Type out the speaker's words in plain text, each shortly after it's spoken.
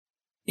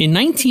In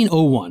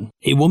 1901,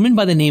 a woman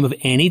by the name of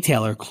Annie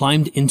Taylor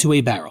climbed into a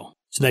barrel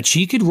so that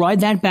she could ride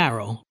that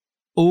barrel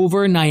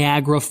over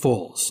Niagara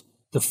Falls,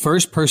 the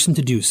first person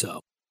to do so.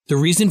 The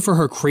reason for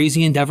her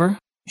crazy endeavor?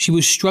 She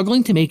was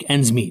struggling to make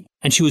ends meet,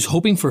 and she was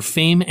hoping for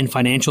fame and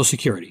financial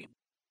security.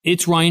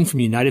 It's Ryan from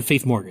United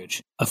Faith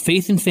Mortgage, a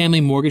faith and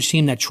family mortgage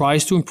team that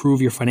tries to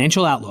improve your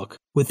financial outlook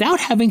without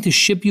having to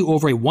ship you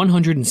over a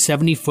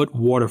 170-foot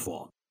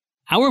waterfall.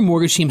 Our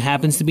mortgage team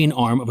happens to be an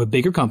arm of a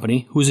bigger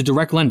company who is a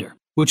direct lender,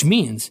 which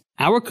means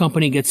our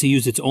company gets to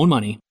use its own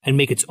money and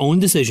make its own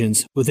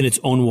decisions within its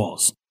own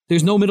walls.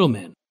 There's no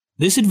middleman.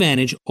 This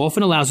advantage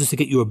often allows us to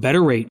get you a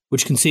better rate,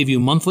 which can save you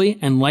monthly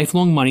and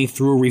lifelong money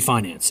through a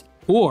refinance,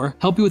 or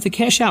help you with a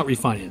cash-out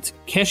refinance,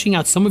 cashing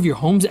out some of your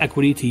home's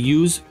equity to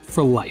use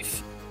for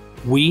life.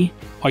 We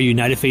are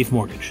United Faith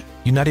Mortgage.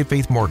 United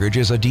Faith Mortgage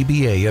is a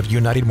DBA of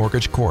United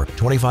Mortgage Corp.,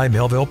 25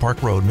 Melville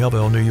Park Road,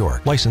 Melville, New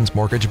York. Licensed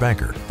mortgage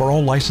banker. For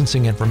all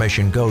licensing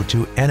information, go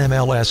to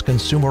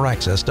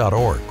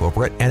nmlsconsumeraccess.org.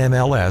 Corporate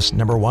NMLS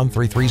number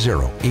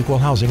 1330. Equal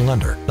housing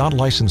lender. Not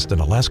licensed in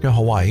Alaska,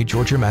 Hawaii,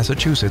 Georgia,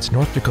 Massachusetts,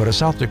 North Dakota,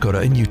 South Dakota,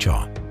 and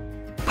Utah.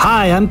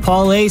 Hi, I'm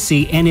Paul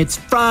Lacey, and it's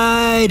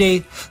Friday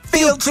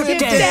Field Trip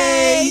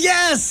Day!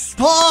 Yes!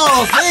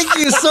 Paul, thank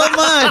you so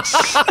much!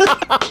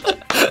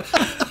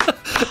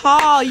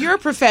 Paul, you're a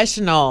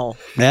professional.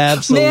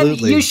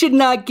 Absolutely. Man, you should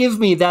not give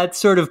me that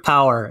sort of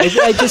power.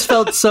 I just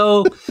felt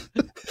so...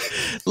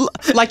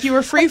 Like you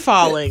were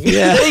free-falling.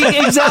 Yeah.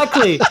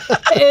 Exactly.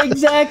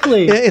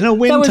 In a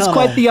wind That was tunnel.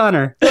 quite the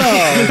honor.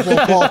 Oh,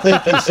 well, Paul,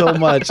 thank you so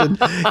much. And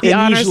The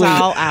honor's usually,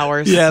 all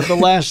ours. Yeah, the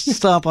last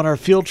stop on our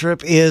field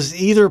trip is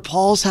either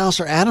Paul's house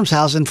or Adam's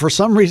house, and for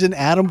some reason,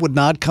 Adam would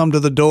not come to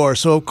the door.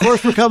 So, of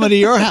course, we're coming to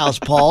your house,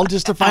 Paul,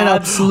 just to find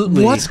out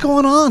what's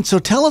going on. So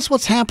tell us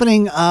what's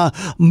happening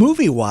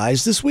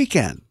movie-wise this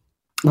weekend.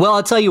 Well,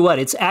 I'll tell you what,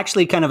 it's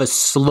actually kind of a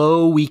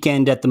slow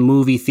weekend at the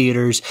movie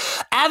theaters.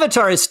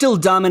 Avatar is still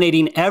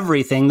dominating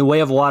everything. The Way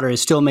of Water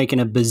is still making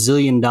 $1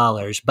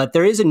 bazillion, but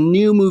there is a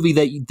new movie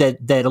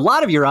that a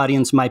lot of your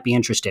audience might be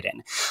interested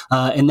in,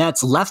 and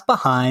that's Left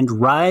Behind,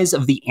 Rise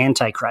of the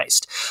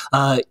Antichrist.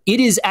 It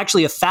is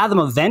actually a Fathom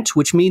event,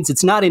 which means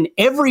it's not in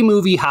every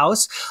movie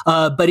house,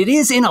 but it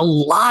is in a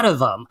lot of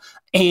them.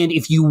 And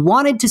if you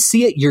wanted to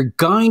see it, you're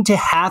going to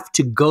have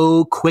to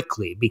go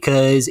quickly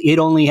because it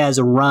only has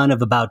a run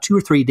of about 2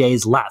 or 3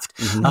 days left.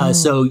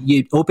 So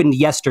it opened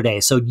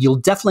yesterday. So you'll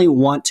definitely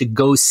want to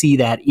go see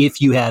that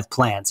if you have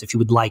plans, if you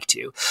would like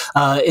to.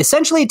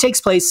 Essentially, it takes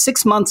place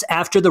 6 months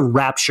after the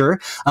rapture.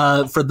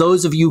 For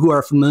those of you who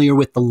are familiar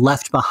with the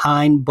Left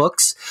Behind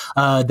books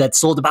that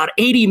sold about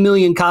 80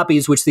 million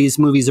copies, which these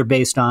movies are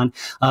based on,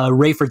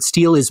 Rayford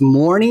Steele is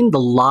mourning the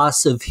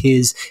loss of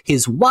his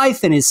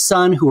wife and his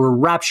son who were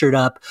raptured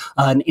up.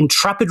 An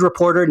intrepid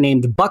reporter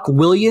named Buck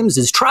Williams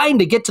is trying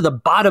to get to the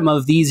bottom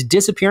of these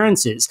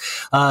disappearances.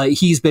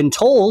 Everybody's been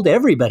told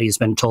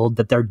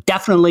that they're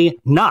definitely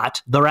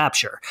not the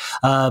rapture.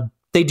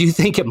 They do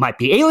think it might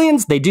be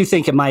aliens. They do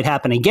think it might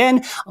happen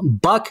again.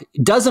 Buck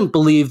doesn't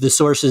believe the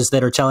sources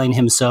that are telling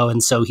him so,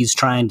 and so he's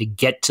trying to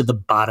get to the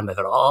bottom of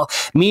it all.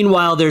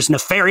 Meanwhile, there's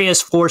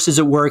nefarious forces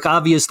at work.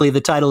 Obviously,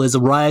 the title is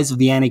The Rise of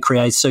the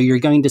Antichrist, so you're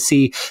going to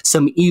see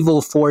some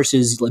evil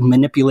forces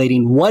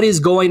manipulating what is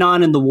going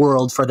on in the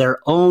world for their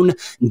own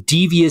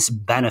devious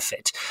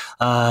benefit.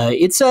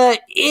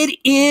 It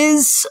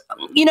is,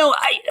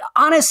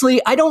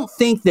 honestly, I don't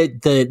think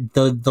that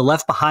the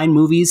Left Behind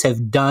movies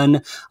have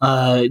done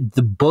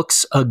the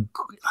books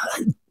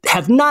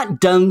have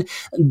not done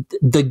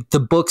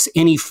the books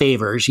any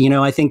favors.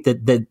 I think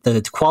that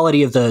the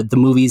quality of the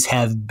movies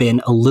have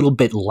been a little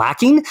bit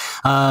lacking.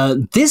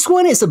 This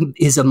one is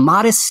a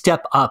modest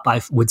step up,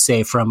 I would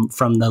say, from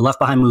the Left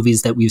Behind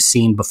movies that we've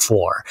seen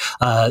before.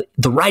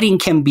 The writing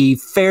can be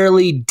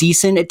fairly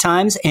decent at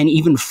times and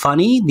even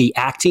funny. The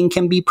acting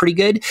can be pretty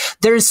good.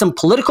 There's some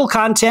political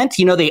content.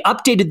 They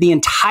updated the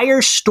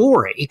entire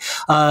story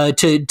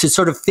to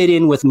sort of fit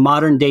in with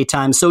modern day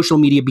times. Social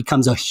media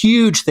becomes a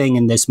huge thing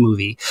in this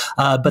movie.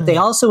 But they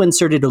also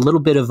inserted a little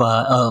bit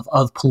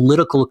of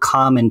political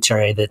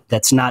commentary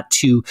that's not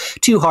too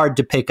hard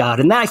to pick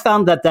out. And I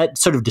found that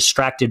sort of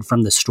distracted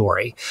from the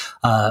story.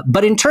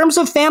 But in terms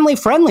of family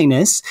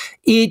friendliness,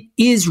 it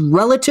is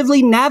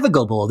relatively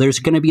navigable. There's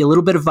going to be a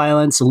little bit of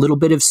violence, a little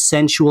bit of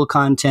sensual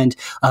content,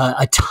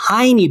 a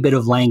tiny bit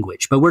of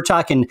language. But we're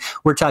talking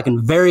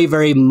very,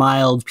 very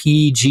mild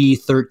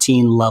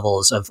PG-13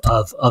 levels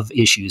of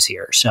issues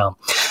here. So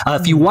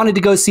if you wanted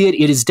to go see it,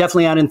 it is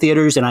definitely out in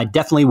theaters, and I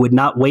definitely would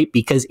not wait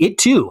because it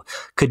too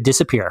could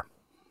disappear.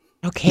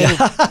 Okay.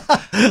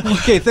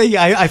 Okay, thank you.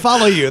 I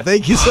follow you.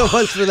 Thank you so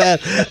much for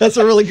that. That's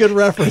a really good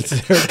reference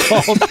there,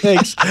 Paul.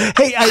 Thanks.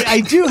 Hey,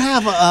 I do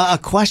have a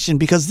question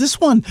because this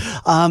one,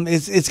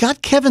 it's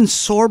got Kevin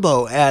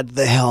Sorbo at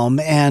the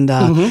helm, and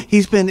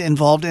he's been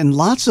involved in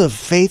lots of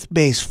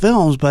faith-based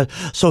films,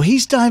 so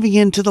he's diving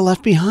into the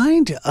Left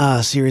Behind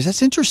series.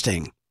 That's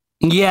interesting.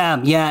 Yeah,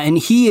 and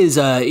he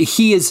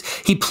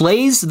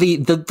plays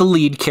the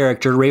lead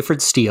character,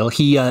 Rayford Steele.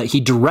 He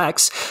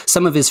directs.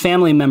 Some of his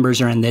family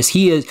members are in this.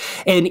 He's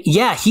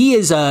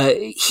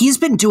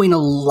been doing a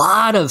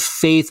lot of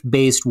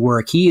faith-based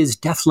work. He is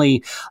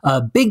definitely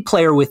a big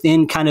player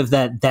within kind of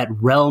that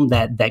realm,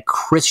 that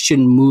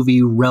Christian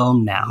movie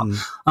realm now.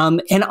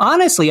 And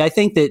honestly, I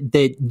think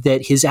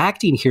that his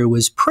acting here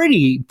was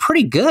pretty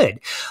good.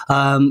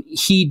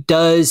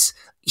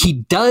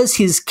 He does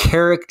his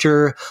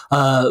character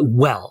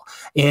well,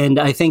 and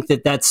I think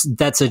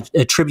that's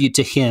a tribute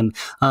to him.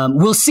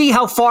 We'll see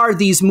how far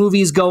these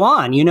movies go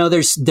on. You know,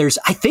 there's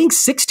I think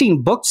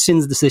 16 books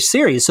in this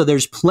series, so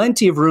there's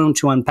plenty of room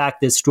to unpack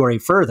this story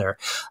further.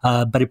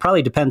 But it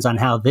probably depends on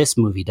how this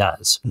movie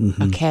does.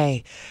 Mm-hmm.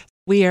 Okay.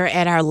 We are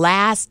at our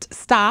last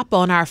stop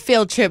on our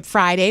Field Trip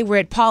Friday. We're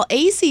at Paul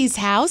Asay's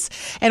house,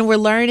 and we're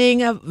learning,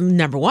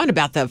 number one,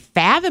 about the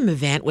Fathom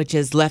event, which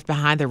is Left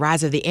Behind: The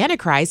Rise of the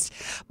Antichrist.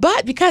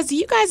 But because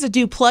you guys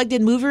do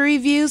plugged-in movie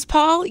reviews,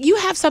 Paul, you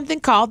have something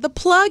called the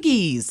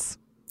Pluggies.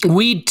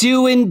 We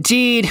do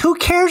indeed. Who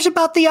cares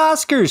about the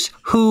Oscars?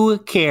 Who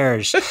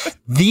cares?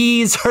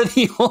 These are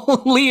the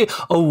only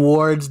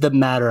awards that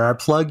matter, our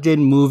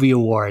plugged-in movie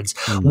awards.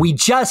 We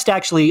just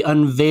actually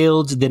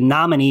unveiled the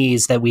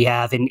nominees that we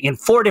have in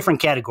 4 different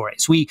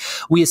categories. We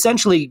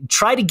essentially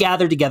try to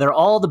gather together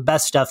all the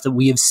best stuff that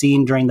we have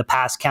seen during the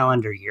past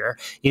calendar year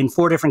in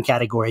 4 different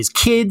categories: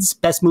 kids,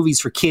 best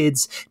movies for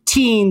kids,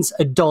 teens,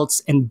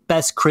 adults, and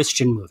best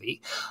Christian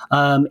movie.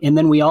 And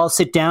then we all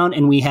sit down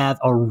and we have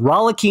a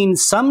rollicking,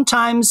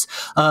 sometimes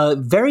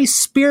very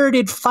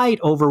spirited fight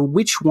over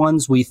which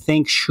ones we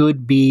think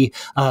should be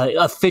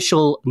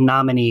official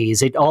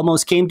nominees. It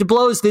almost came to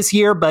blows this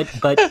year, but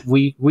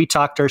we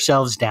talked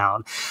ourselves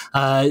down.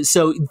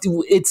 So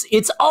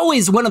it's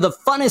always one of the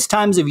funnest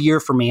times of year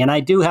for me. And I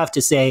do have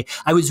to say,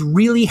 I was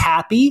really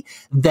happy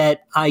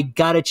that I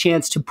got a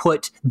chance to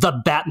put The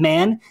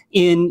Batman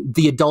in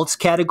the adults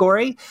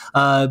category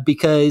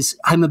because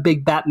I'm a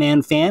big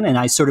Batman fan, and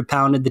I sort of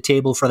pounded the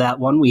table for that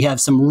one. We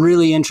have some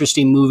really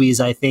interesting movies,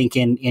 I think,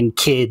 in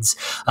kids.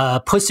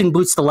 Puss in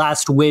Boots: The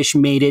Last Wish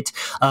made it.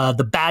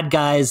 The Bad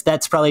Guys,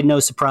 that's probably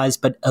no surprise,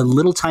 but a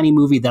little tiny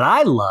movie that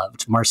I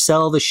loved,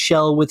 Marcel the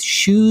Shell with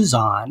Shoes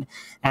On,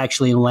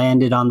 actually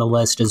landed on the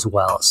list as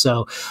well.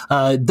 So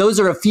those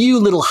are a few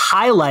little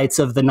highlights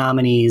of the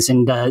nominees.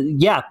 And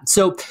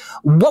so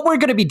what we're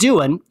going to be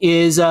doing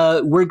is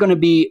we're going to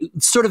be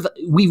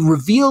we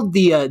revealed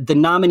the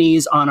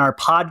nominees on our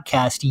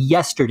podcast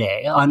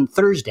yesterday, on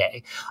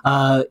Thursday.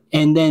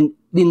 And then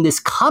in this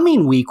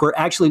coming week, we're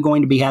actually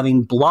going to be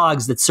having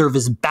blogs that serve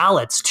as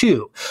ballots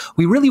too.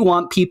 We really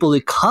want people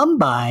to come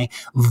by,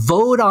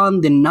 vote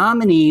on the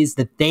nominees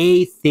that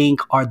they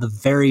think are the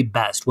very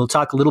best. We'll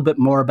talk a little bit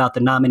more about the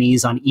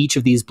nominees on each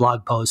of these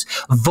blog posts.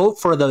 Vote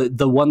for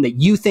the one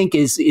that you think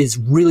is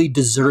really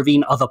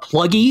deserving of a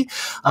pluggie.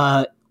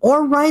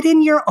 Or write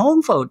in your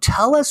own vote.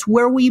 Tell us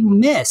where we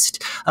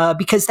missed,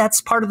 because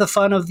that's part of the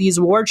fun of these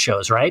award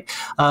shows, right?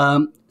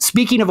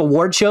 Speaking of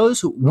award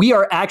shows, we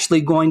are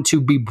actually going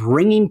to be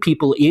bringing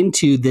people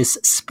into this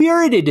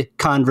spirited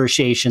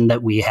conversation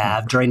that we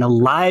have during a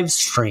live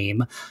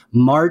stream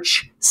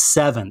March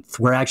 7th.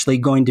 We're actually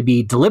going to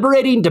be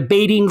deliberating,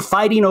 debating,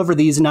 fighting over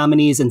these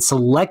nominees, and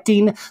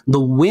selecting the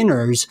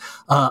winners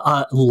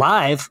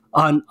live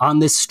on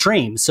this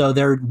stream. So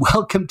they're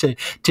welcome to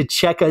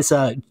check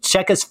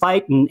us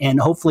fight, and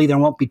hopefully there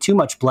won't be too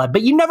much blood.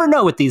 But you never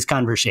know with these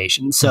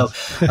conversations. So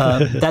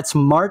that's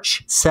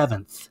March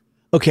 7th.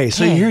 Okay,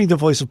 so you're hearing the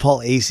voice of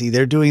Paul Asay.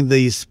 They're doing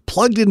these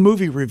plugged-in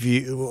movie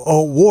review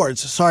awards.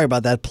 Sorry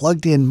about that,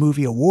 plugged-in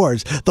movie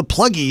awards, the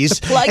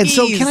pluggies. And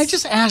so can I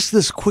just ask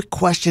this quick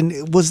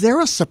question? Was there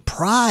a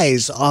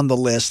surprise on the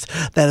list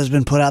that has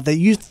been put out that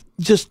you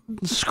just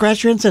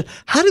scratched your head and said,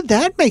 how did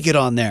that make it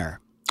on there?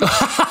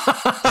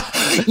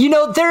 You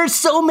know, there are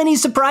so many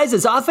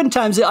surprises.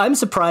 Oftentimes I'm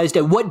surprised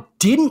at what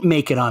didn't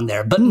make it on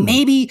there. But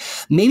maybe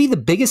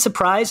the biggest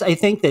surprise, I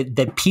think,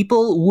 that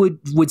people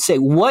would say,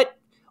 what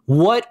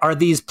are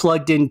these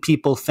plugged-in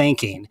people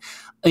thinking?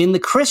 In the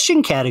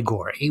Christian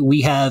category,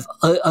 we have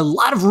a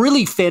lot of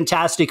really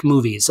fantastic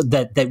movies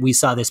that we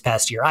saw this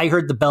past year. I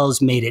Heard the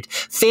Bells made it.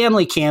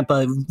 Family Camp,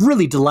 a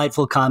really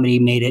delightful comedy,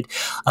 made it.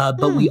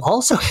 But we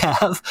also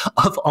have,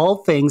 of all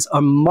things,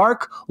 a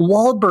Mark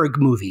Wahlberg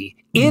movie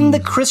in the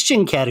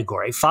Christian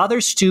category, Father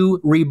Stu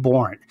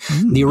Reborn.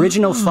 The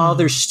original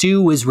Father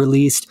Stu was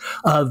released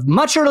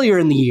much earlier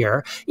in the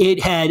year.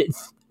 It had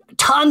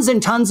tons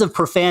and tons of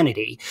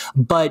profanity.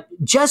 But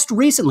just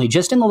recently,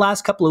 just in the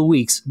last couple of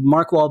weeks,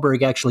 Mark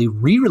Wahlberg actually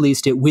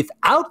re-released it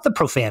without the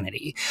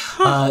profanity.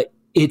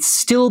 It's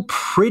still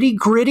pretty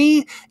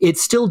gritty.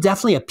 It's still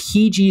definitely a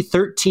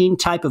PG-13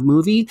 type of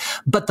movie.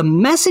 But the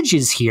message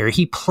is here.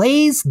 He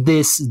plays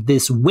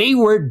this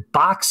wayward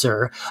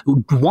boxer,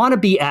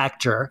 wannabe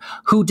actor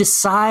who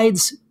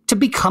decides to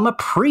become a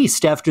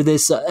priest after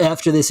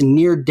this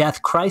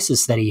near-death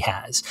crisis that he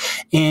has.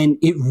 And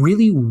it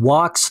really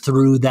walks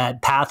through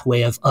that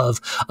pathway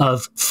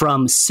of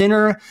from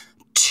sinner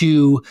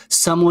to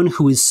someone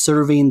who is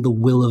serving the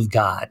will of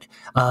God.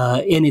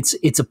 And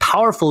it's a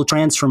powerful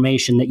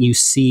transformation that you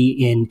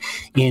see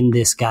in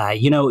this guy.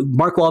 You know,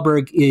 Mark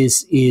Wahlberg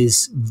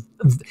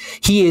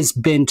he has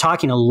been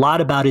talking a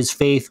lot about his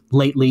faith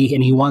lately,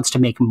 and he wants to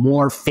make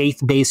more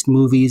faith-based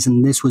movies,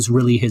 and this was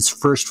really his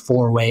first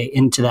foray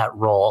into that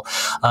role.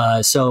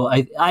 So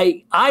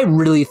I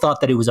really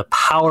thought that it was a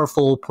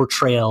powerful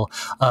portrayal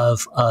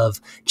of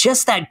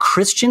just that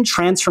Christian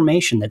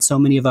transformation that so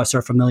many of us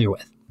are familiar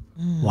with.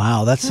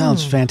 Wow, that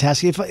sounds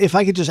fantastic. If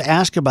I could just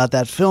ask about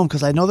that film,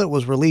 because I know that it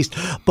was released,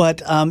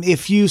 but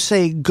if you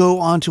say go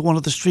onto one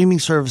of the streaming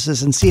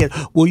services and see it,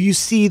 will you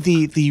see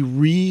the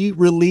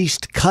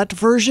re-released cut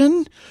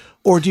version,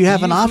 or do you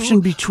have an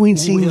option between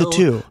seeing the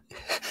two?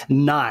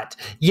 Not.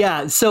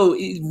 Yeah. So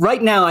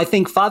right now, I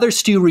think Father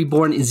Stu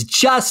Reborn is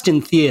just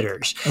in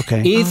theaters.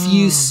 Okay.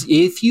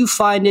 If you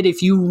find it,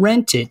 if you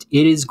rent it,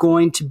 it is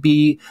going to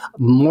be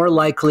more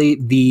likely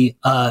the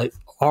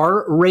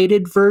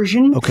R-rated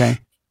version. Okay.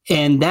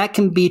 And that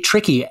can be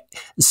tricky.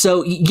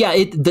 So yeah,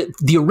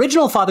 the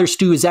original Father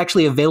Stu is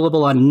actually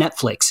available on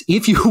Netflix.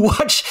 If you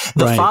watch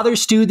the Father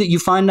Stu that you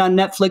find on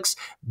Netflix,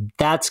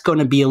 that's going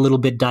to be a little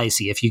bit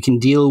dicey. If you can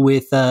deal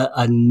with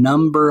a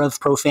number of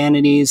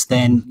profanities,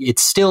 then it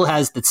still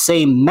has the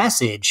same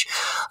message.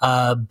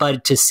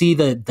 But to see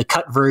the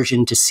cut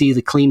version, to see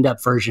the cleaned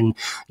up version,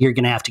 you're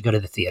going to have to go to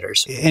the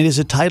theaters. And is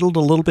it titled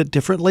a little bit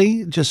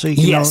differently? Just so you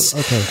can know?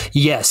 Okay.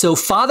 Yeah. So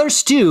Father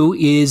Stu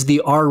is the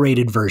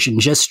R-rated version,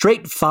 just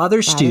straight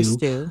Father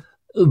Stu.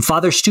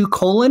 Father Stu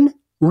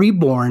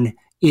Reborn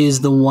is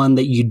the one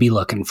that you'd be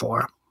looking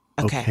for.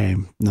 Okay.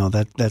 No,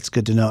 that's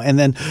good to know. And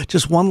then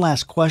just one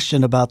last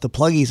question about the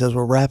pluggies as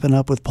we're wrapping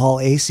up with Paul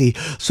Asay.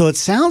 So it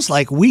sounds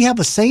like we have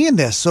a say in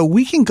this. So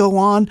we can go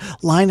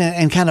online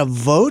and kind of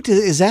vote.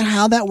 Is that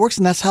how that works?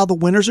 And that's how the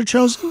winners are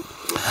chosen?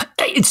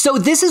 So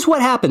this is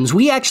what happens.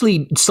 We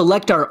actually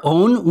select our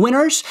own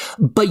winners,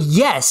 but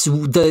yes,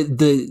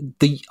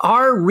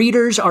 our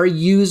readers, our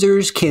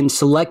users can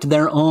select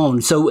their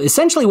own. So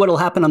essentially what will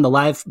happen on the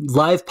live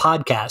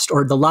podcast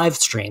or the live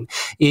stream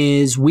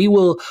is we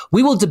will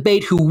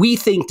debate who we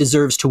think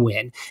deserves to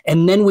win.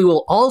 And then we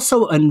will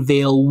also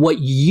unveil what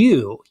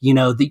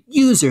the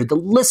user, the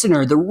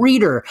listener, the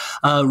reader,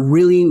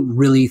 really,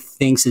 really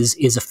thinks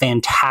is a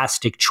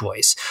fantastic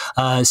choice.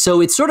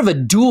 So it's sort of a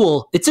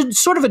dual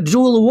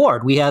award.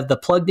 We have the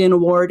plugged in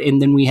award,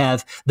 and then we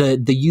have the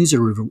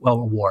user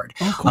award.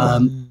 Oh,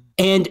 cool.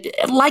 And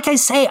like I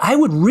say, I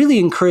would really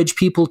encourage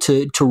people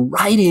to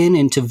write in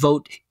and to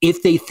vote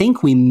if they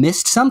think we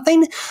missed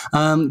something,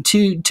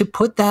 to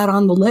put that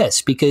on the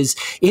list, because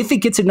if it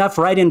gets enough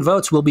write-in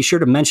votes, we'll be sure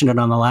to mention it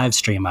on the live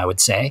stream, I would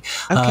say.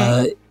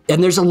 Okay.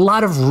 And there's a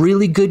lot of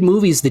really good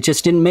movies that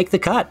just didn't make the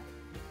cut.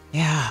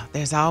 Yeah,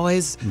 there's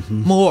always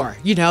more,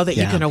 that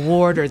you can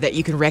award or that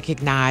you can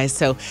recognize.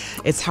 So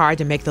it's hard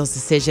to make those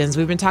decisions.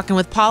 We've been talking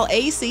with Paul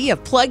Asay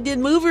of Plugged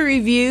In Movie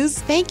Reviews.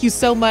 Thank you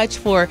so much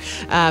for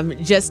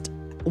just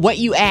what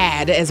you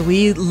add as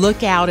we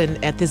look out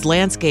at this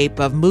landscape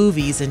of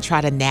movies and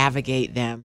try to navigate them.